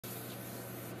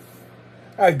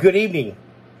All right, good evening,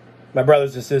 my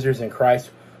brothers and sisters in Christ.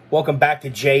 Welcome back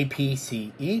to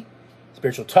JPCE,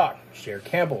 Spiritual Talk, Sherry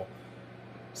Campbell.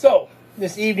 So,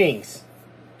 this evening's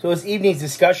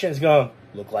discussion is going to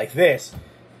look like this.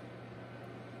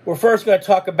 We're first going to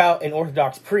talk about an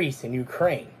Orthodox priest in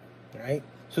Ukraine, right?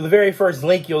 So the very first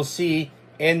link you'll see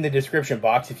in the description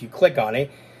box, if you click on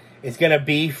it, is going to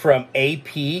be from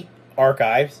AP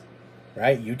Archives,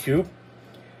 right, YouTube.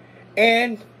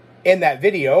 And in that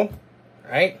video,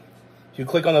 right, if you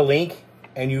click on the link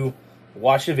and you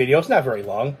watch the video, it's not very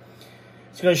long.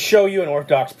 It's going to show you an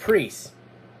Orthodox priest.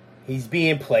 He's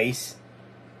being placed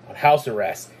on house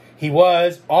arrest. He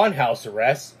was on house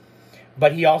arrest,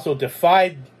 but he also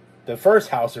defied the first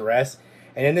house arrest.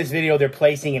 And in this video, they're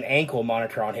placing an ankle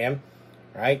monitor on him,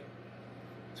 right?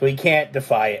 So he can't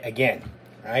defy it again,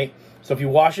 right? So if you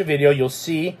watch the video, you'll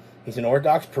see he's an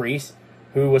Orthodox priest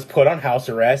who was put on house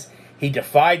arrest. He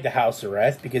defied the house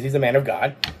arrest because he's a man of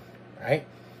God, right?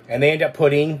 And they end up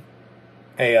putting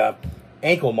a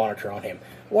ankle monitor on him.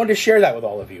 I wanted to share that with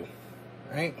all of you,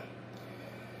 right?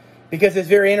 Because it's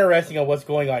very interesting on what's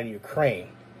going on in Ukraine.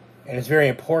 And it's very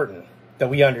important that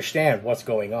we understand what's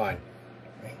going on.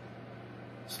 Right?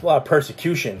 There's a lot of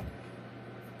persecution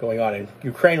going on in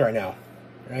Ukraine right now.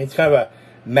 Right? It's kind of a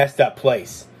messed up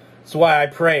place. That's why I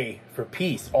pray for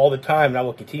peace all the time, and I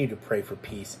will continue to pray for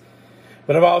peace.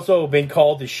 But I've also been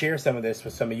called to share some of this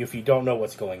with some of you if you don't know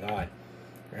what's going on.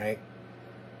 Right?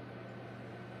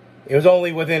 It was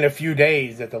only within a few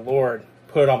days that the Lord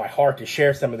put it on my heart to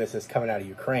share some of this that's coming out of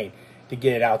Ukraine, to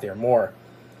get it out there more.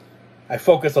 I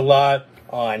focus a lot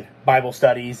on Bible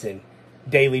studies and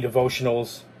daily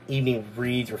devotionals, evening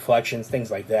reads, reflections, things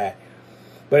like that.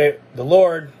 But the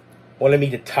Lord wanted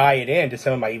me to tie it in to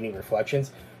some of my evening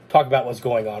reflections, talk about what's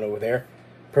going on over there,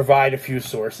 provide a few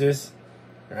sources,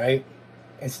 right?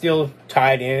 And still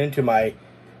tie it into my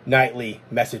nightly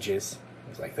messages,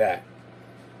 things like that.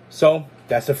 So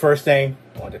that's the first thing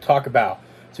I wanted to talk about.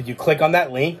 So you click on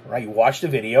that link, right? You watch the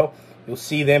video. You'll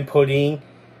see them putting,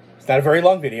 it's not a very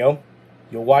long video.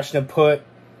 You'll watch them put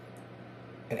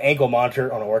an ankle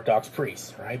monitor on an Orthodox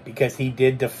priest, right? Because he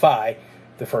did defy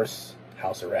the first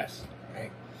house arrest,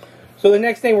 right? So the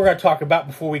next thing we're going to talk about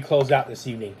before we close out this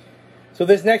evening. So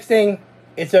this next thing,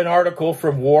 it's an article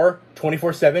from War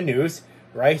 24/7 News,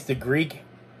 right? It's the Greek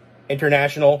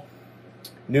international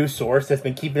news source that's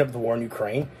been keeping up with the war in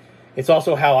Ukraine. It's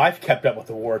also how I've kept up with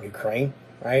the war in Ukraine,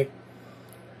 right?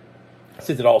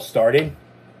 Since it all started.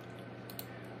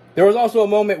 There was also a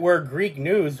moment where Greek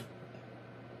news,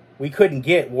 we couldn't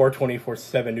get War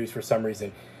 24/7 News for some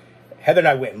reason. Heather and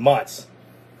I went months.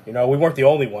 You know, we weren't the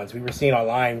only ones. We were seeing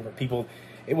online where people,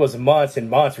 it was months and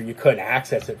months where you couldn't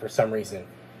access it for some reason.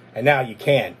 And now you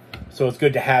can. So it's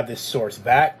good to have this source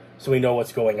back so we know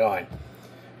what's going on.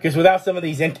 Because without some of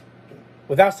these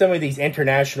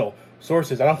international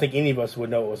sources, I don't think any of us would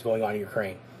know what was going on in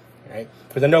Ukraine. Right?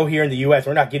 Because I know here in the U.S.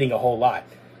 we're not getting a whole lot,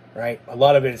 right? A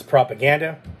lot of it is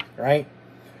propaganda, right?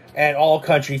 And all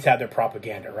countries have their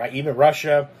propaganda, right? Even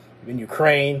Russia, even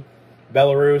Ukraine,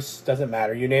 Belarus, doesn't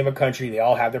matter. You name a country, they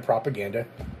all have their propaganda,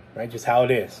 right? Just how it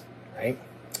is, right?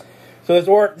 So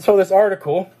this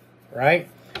article, right?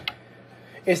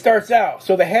 It starts out.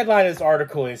 So the headline of this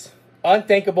article is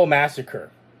Unthinkable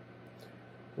Massacre.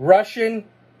 Russia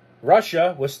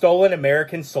was stolen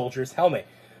American soldier's helmet.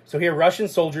 So here, Russian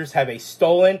soldiers have a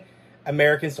stolen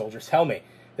American soldier's helmet.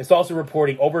 It's also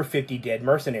reporting over 50 dead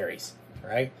mercenaries,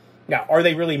 right? Now, are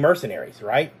they really mercenaries,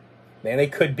 right? Man, they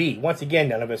could be. Once again,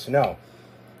 none of us know,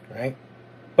 right?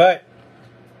 But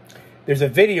there's a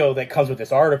video that comes with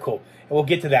this article, and we'll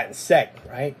get to that in a sec,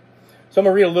 right? So I'm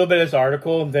going to read a little bit of this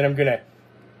article, and then I'm going to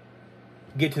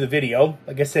get to the video.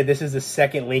 Like I said, this is the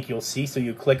second link you'll see, so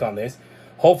you click on this.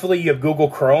 Hopefully you have Google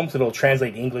Chrome, so it'll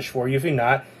translate to English for you. If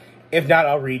not,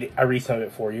 I'll read some of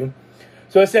it for you.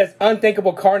 So it says,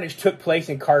 unthinkable carnage took place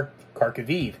in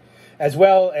Kharkiv, as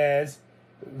well as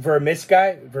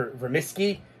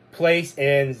Vremevsky place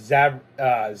in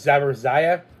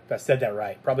Zaporizhia. If I said that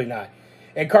right, probably not.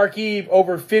 In Kharkiv,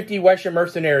 over 50 Western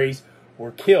mercenaries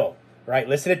were killed. Right?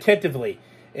 Listen attentively.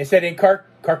 It said in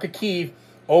Kharkiv,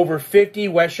 over 50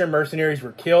 Western mercenaries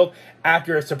were killed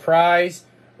after a surprise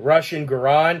Russian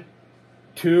Geran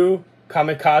 2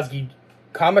 kamikaze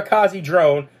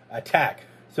drone attack.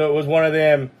 So it was one of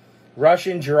them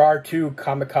Russian Geran 2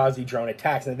 kamikaze drone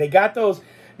attacks. And they got those.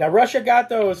 Now, Russia got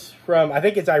those from, I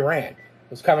think it's Iran.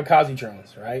 Those kamikaze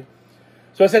drones, right?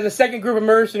 So it says a second group of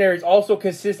mercenaries also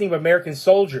consisting of American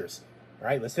soldiers.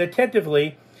 Right? Listen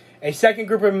attentively. A second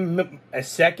group of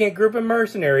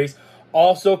mercenaries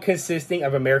also consisting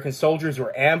of American soldiers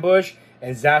were ambushed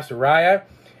in Zaporizhia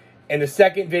In the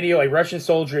second video, a Russian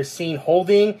soldier is seen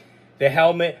holding the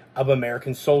helmet of an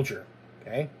American soldier.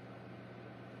 Okay?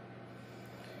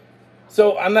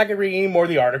 So I'm not going to read any more of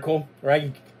the article,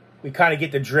 right? We kind of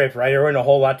get the drift, right? There isn't a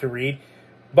whole lot to read.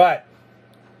 But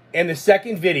in the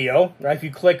second video, right, if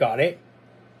you click on it,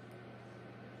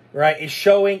 right, it's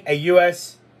showing a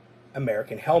U.S.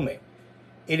 American helmet.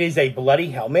 It is a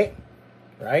bloody helmet,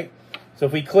 right? So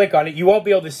if we click on it, you won't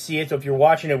be able to see it. So if you're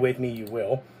watching it with me, you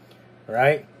will,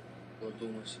 right?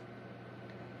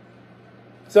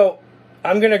 So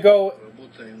I'm going to go.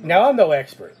 Now, I'm no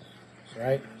expert,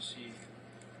 right?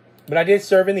 But I did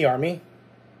serve in the Army,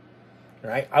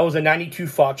 right? I was a 92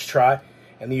 Foxtrot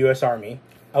in the U.S. Army.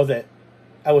 I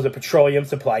was a petroleum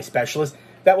supply specialist.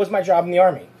 That was my job in the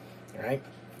Army, right?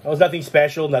 It was nothing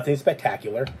special, nothing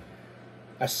spectacular.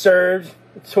 I served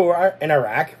a tour in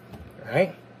Iraq,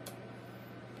 right?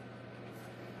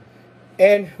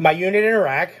 And my unit in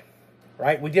Iraq,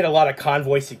 right, we did a lot of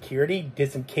convoy security,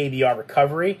 did some KBR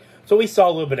recovery, so we saw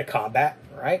a little bit of combat,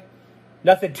 right?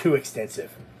 Nothing too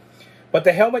extensive. But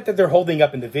the helmet that they're holding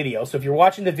up in the video, so if you're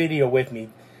watching the video with me,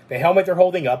 the helmet they're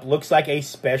holding up looks like a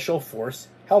special force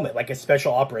helmet, like a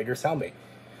special operator's helmet.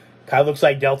 Kind of looks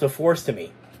like Delta Force to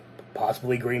me.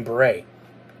 Possibly Green Beret.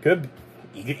 Could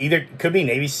be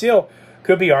Navy SEAL,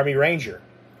 could be Army Ranger.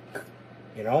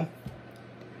 You know?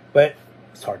 But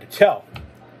it's hard to tell,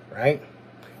 right?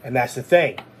 And that's the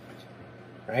thing.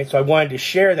 Right? So I wanted to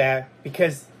share that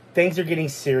because things are getting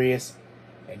serious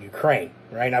in Ukraine,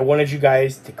 right? And I wanted you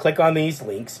guys to click on these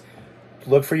links,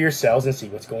 look for yourselves and see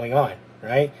what's going on,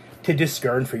 right? To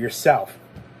discern for yourself,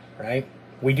 right?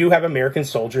 We do have American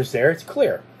soldiers there, it's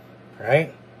clear,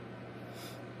 right?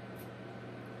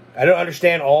 I don't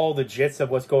understand all the gist of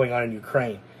what's going on in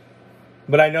Ukraine,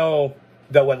 but I know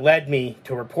that what led me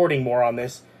to reporting more on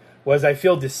this was I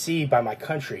feel deceived by my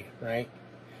country, right?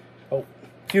 Oh,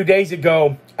 a few days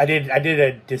ago, I did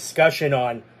a discussion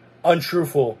on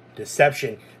untruthful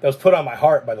deception that was put on my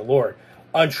heart by the Lord.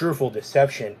 Untruthful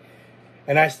deception.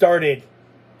 And I started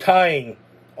tying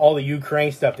all the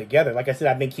Ukraine stuff together. Like I said,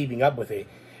 I've been keeping up with it.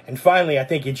 And finally, I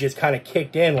think it just kind of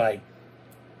kicked in, like,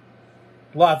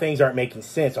 a lot of things aren't making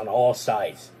sense on all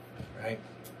sides, right?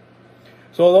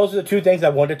 So those are the two things I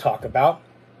wanted to talk about,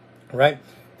 right?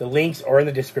 The links are in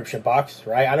the description box,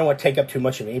 right? I don't want to take up too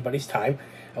much of anybody's time.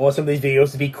 I want some of these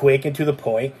videos to be quick and to the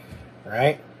point,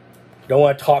 right? Don't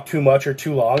want to talk too much or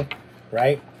too long,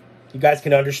 right? You guys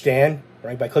can understand,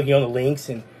 right, by clicking on the links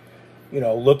and, you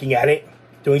know, looking at it,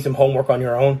 doing some homework on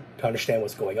your own to understand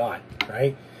what's going on,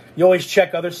 right? You always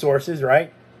check other sources,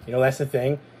 right? You know, that's the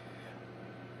thing.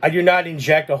 I do not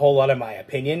inject a whole lot of my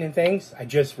opinion in things. I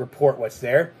just report what's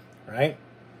there, right?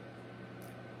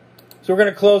 So we're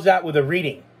going to close out with a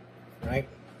reading, right?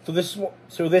 So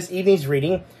this evening's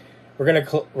reading, we're going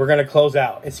to close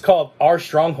out. It's called Our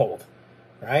Stronghold,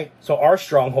 right? So Our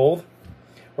Stronghold,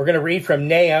 we're going to read from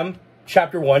Nahum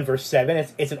chapter 1 verse 7.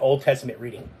 It's an Old Testament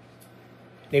reading.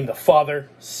 Name the Father,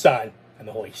 Son, and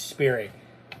the Holy Spirit.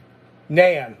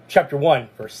 Nahum chapter 1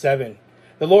 verse 7.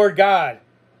 The Lord God,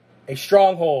 a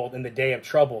stronghold in the day of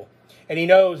trouble, and he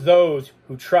knows those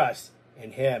who trust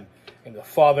in him. And the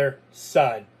Father,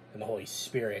 Son, and the Holy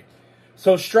Spirit.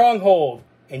 So stronghold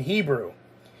in Hebrew,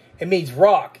 it means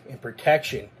rock and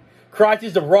protection. Christ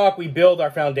is the rock we build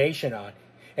our foundation on.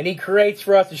 And he creates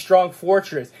for us a strong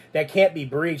fortress that can't be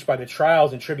breached by the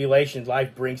trials and tribulations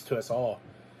life brings to us all.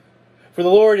 For the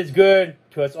Lord is good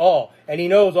to us all, and he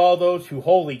knows all those who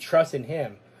wholly trust in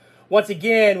him. Once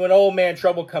again, when old man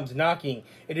trouble comes knocking,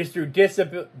 it is through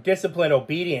discipline,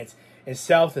 obedience, and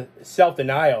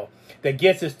self-denial that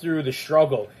gets us through the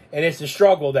struggle. And it's the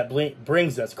struggle that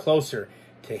brings us closer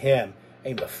to him.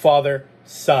 And the Father,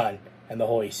 Son, and the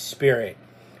Holy Spirit.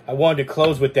 I wanted to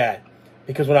close with that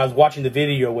because when I was watching the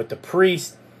video with the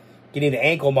priest getting the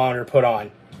ankle monitor put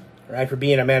on, right, for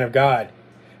being a man of God.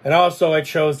 And also I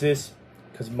chose this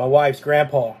because my wife's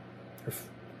grandpa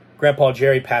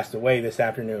Jerry passed away this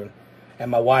afternoon. And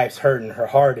my wife's hurting. Her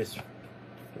heart is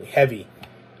really heavy.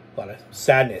 A lot of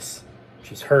sadness.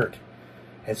 She's hurt.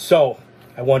 And so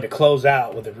I wanted to close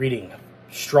out with a reading of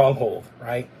Stronghold,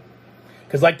 right?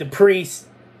 Because like the priest,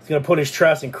 he's going to put his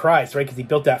trust in Christ, right? Because he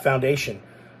built that foundation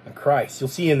on Christ. You'll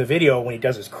see in the video when he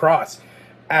does his cross,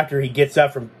 after he gets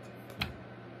up from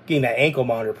getting that ankle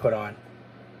monitor put on.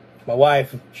 My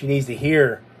wife, she needs to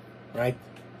hear, right,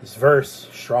 this verse,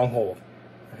 Stronghold,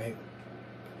 right?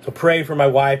 So pray for my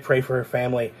wife, pray for her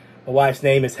family. My wife's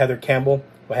name is Heather Campbell.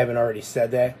 If I haven't already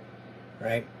said that,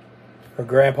 right? Her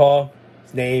grandpa,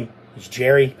 his name is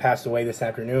Jerry, passed away this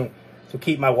afternoon. So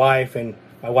keep my wife and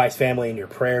my wife's family in your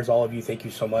prayers. All of you, thank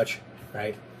you so much,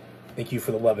 right? Thank you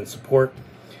for the love and support.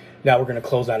 Now we're going to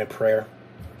close out in prayer.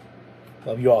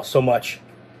 Love you all so much.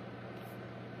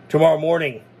 Tomorrow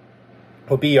morning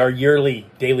will be our yearly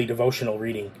daily devotional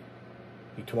reading.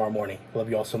 Tomorrow morning. Love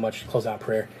you all so much. Close out in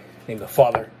prayer. In the name of the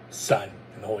Father, Son,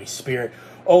 and the Holy Spirit.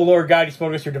 Oh Lord God, you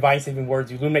spoke us your divine saving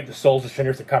words. You illuminate the souls of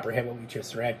sinners to comprehend what we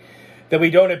just read. That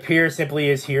we don't appear simply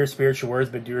as hearers spiritual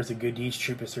words, but doers of good deeds,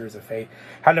 true pursuers of faith.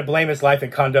 How to blameless life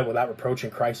and conduct without reproach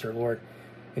in Christ our Lord.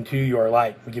 And to you are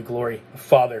light. We give glory, the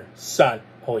Father, Son,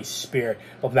 Holy Spirit,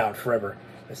 both now and forever.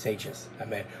 The sages.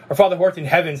 Amen. Our Father who art in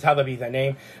heavens, hallowed be thy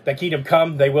name. Thy kingdom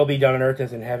come, thy will be done on earth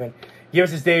as in heaven. Give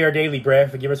us this day our daily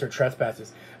bread. Forgive us our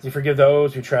trespasses, as we forgive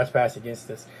those who trespass against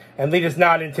us. And lead us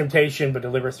not into temptation, but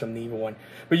deliver us from the evil one.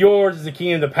 For yours is the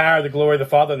kingdom, the power, the glory of the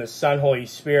Father, and the Son, Holy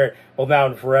Spirit, both now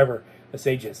and forever. The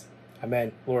sages.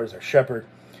 Amen. Lord is our shepherd.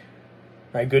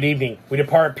 All right, good evening. We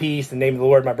depart in peace in the name of the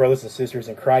Lord, my brothers and sisters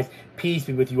in Christ. Peace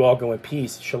be with you all. Go in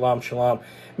peace. Shalom, shalom.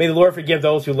 May the Lord forgive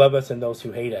those who love us and those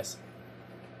who hate us.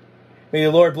 May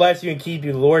the Lord bless you and keep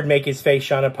you. The Lord make his face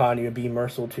shine upon you and be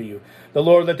merciful to you. The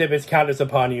Lord lift up his countenance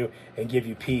upon you and give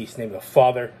you peace. In the name of the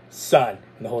Father, Son,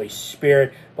 and the Holy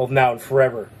Spirit, both now and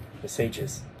forever. The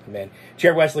sages. Amen.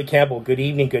 Chair Wesley Campbell, good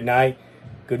evening, good night,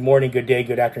 good morning, good day,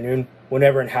 good afternoon.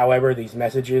 Whenever and however these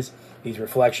messages, these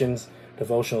reflections,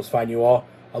 devotionals find you all.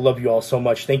 I love you all so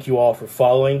much. Thank you all for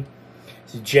following.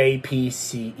 This is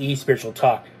JPCE, Spiritual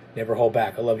Talk. Never hold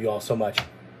back. I love you all so much.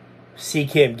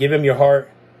 Seek him. Give him your heart.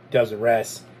 Does the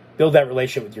rest. Build that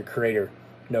relationship with your Creator.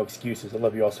 No excuses. I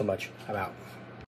love you all so much. I'm out.